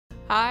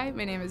Hi,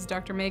 my name is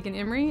Dr. Meghan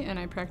Imrie, and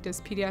I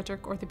practice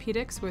pediatric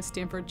orthopedics with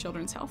Stanford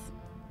Children's Health.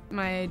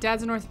 My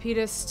dad's an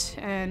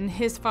orthopedist, and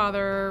his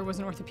father was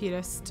an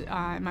orthopedist.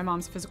 My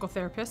mom's a physical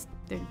therapist.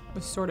 It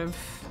was sort of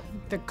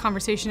the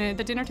conversation at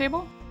the dinner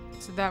table.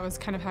 So that was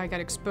kind of how I got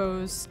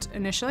exposed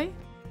initially.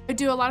 I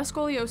do a lot of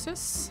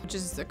scoliosis, which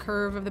is the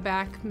curve of the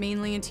back,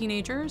 mainly in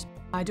teenagers.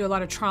 I do a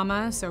lot of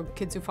trauma, so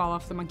kids who fall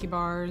off the monkey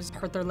bars,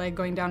 hurt their leg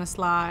going down a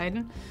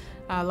slide,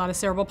 a lot of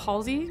cerebral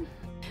palsy.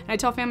 And I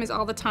tell families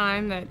all the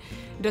time that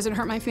it doesn't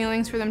hurt my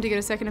feelings for them to get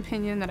a second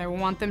opinion, that I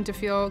want them to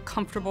feel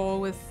comfortable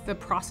with the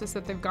process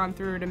that they've gone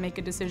through to make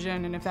a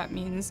decision, and if that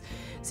means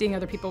seeing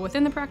other people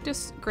within the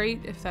practice,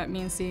 great. If that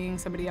means seeing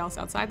somebody else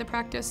outside the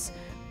practice,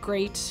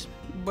 great.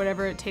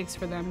 Whatever it takes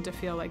for them to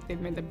feel like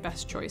they've made the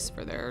best choice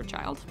for their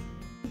child.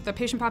 The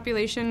patient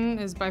population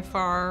is by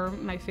far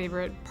my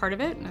favorite part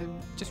of it. I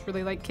just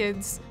really like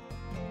kids.